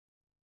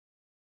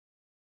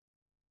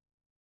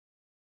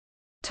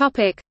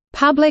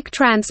Public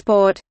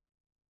transport.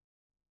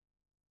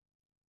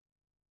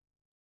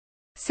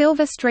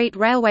 Silver Street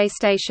Railway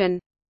Station.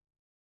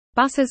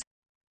 Buses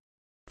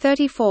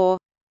 34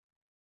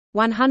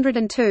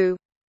 102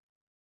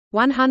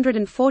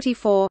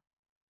 144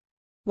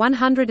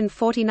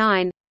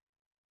 149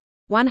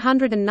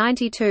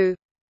 192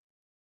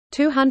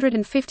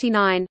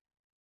 259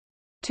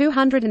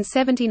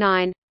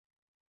 279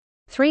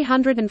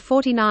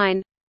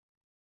 349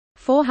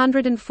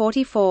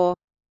 444.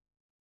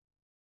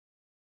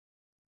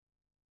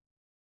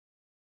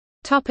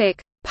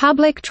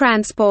 Public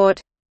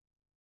transport.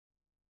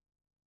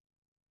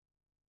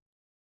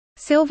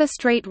 Silver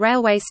Street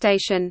Railway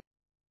Station.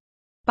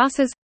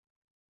 Buses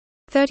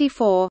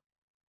 34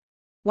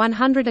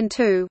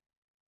 102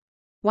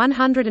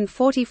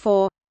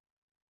 144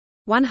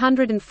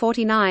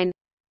 149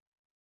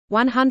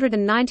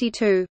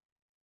 192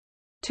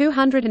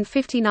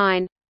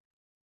 259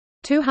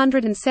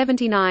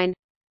 279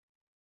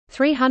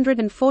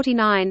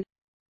 349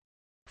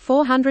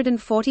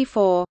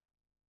 444.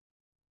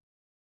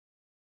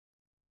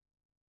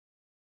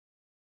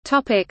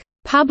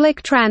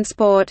 Public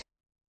transport.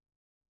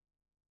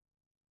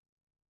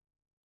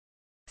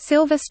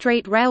 Silver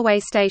Street Railway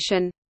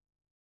Station.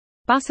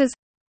 Buses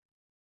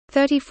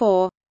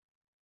 34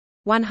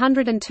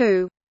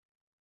 102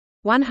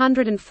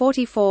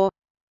 144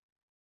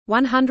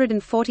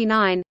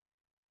 149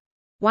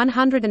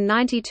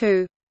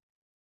 192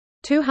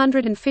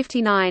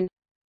 259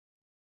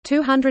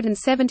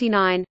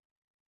 279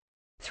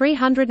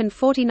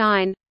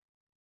 349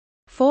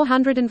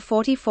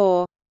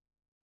 444.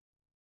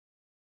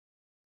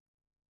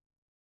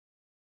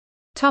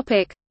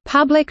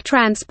 Public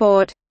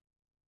transport.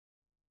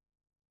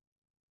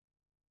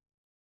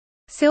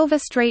 Silver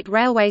Street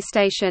Railway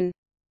Station.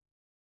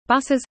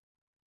 Buses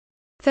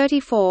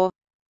 34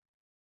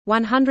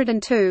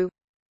 102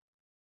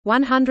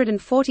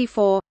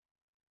 144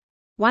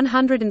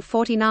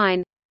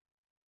 149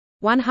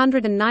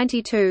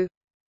 192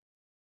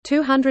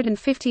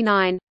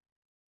 259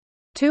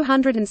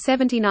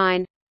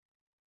 279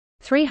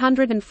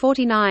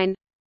 349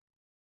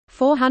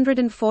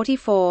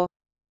 444.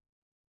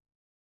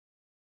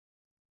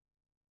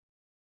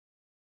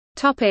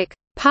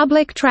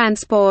 Public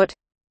transport.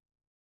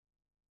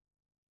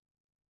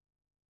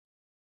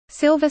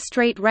 Silver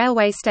Street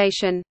Railway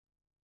Station.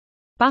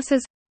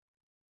 Buses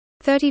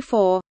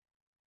 34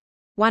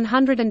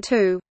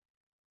 102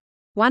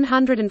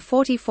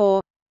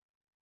 144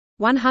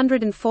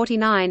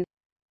 149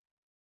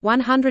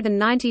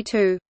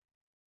 192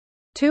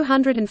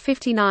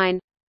 259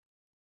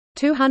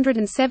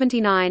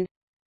 279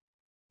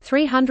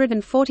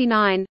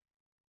 349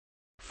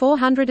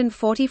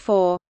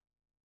 444.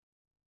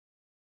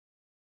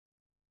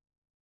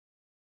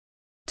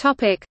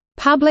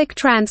 Public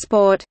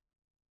transport.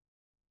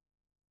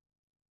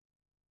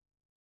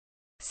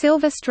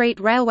 Silver Street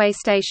Railway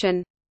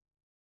Station.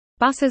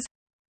 Buses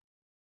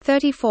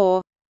 34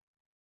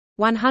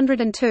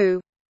 102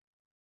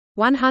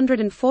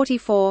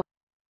 144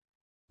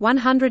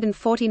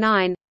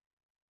 149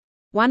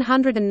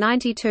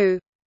 192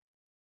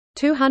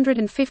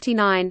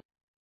 259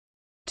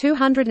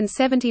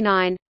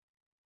 279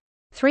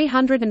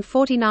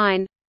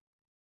 349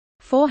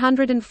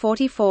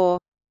 444.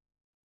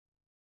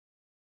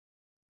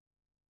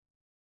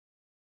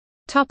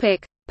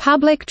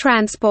 Public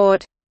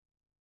transport.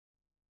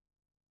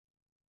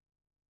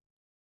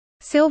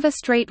 Silver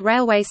Street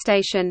Railway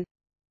Station.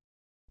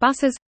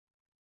 Buses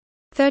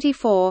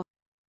 34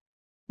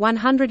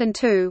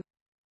 102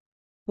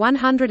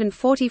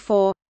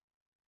 144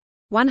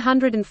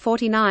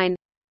 149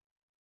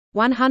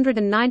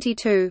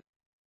 192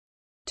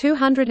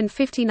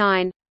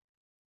 259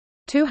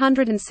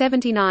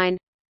 279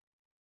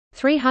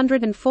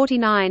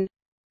 349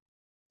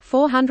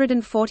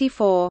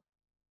 444.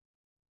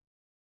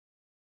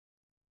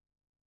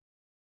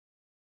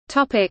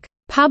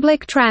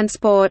 Public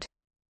transport.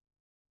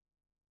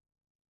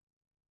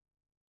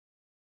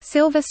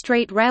 Silver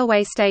Street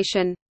Railway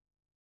Station.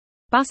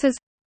 Buses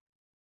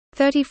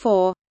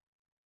 34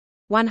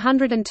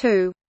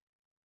 102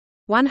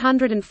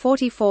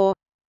 144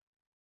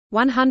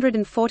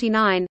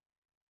 149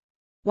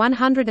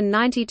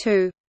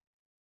 192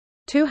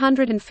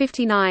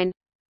 259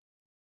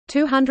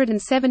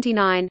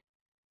 279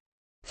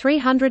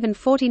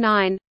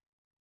 349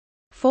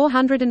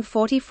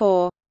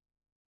 444.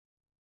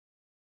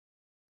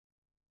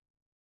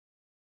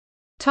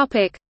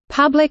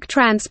 Public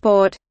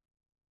transport.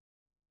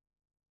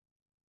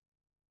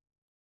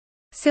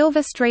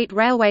 Silver Street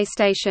Railway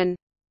Station.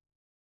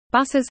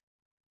 Buses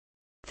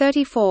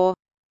 34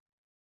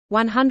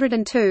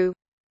 102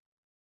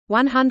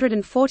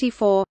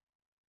 144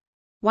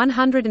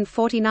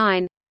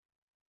 149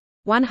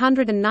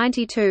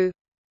 192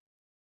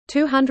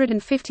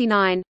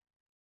 259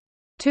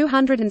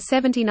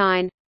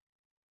 279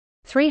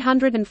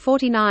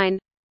 349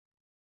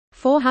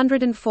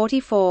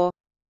 444.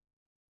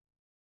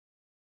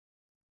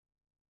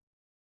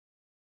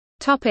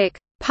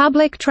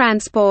 Public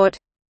transport.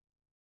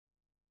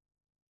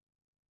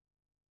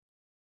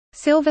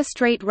 Silver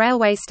Street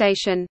Railway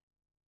Station.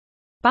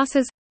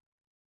 Buses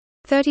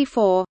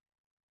 34,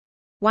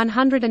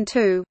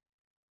 102,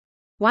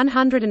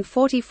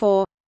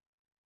 144,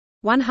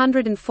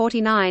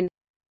 149,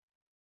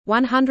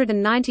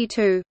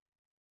 192,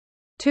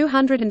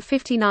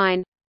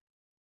 259,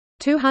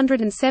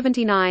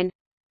 279,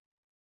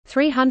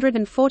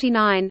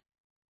 349,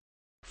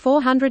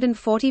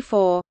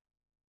 444.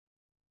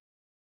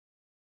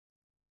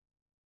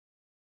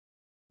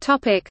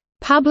 Topic: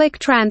 Public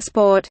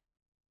transport.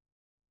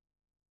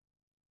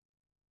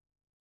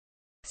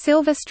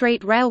 Silver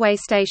Street Railway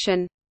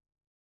Station.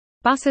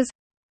 Buses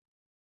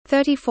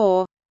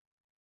 34,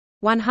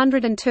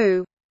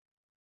 102,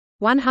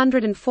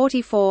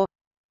 144,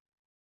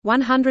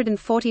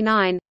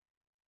 149,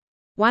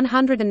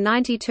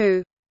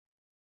 192,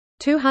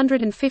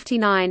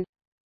 259,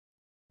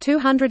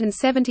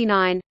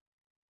 279,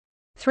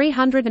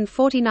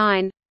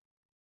 349,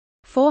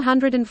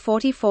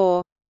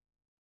 444.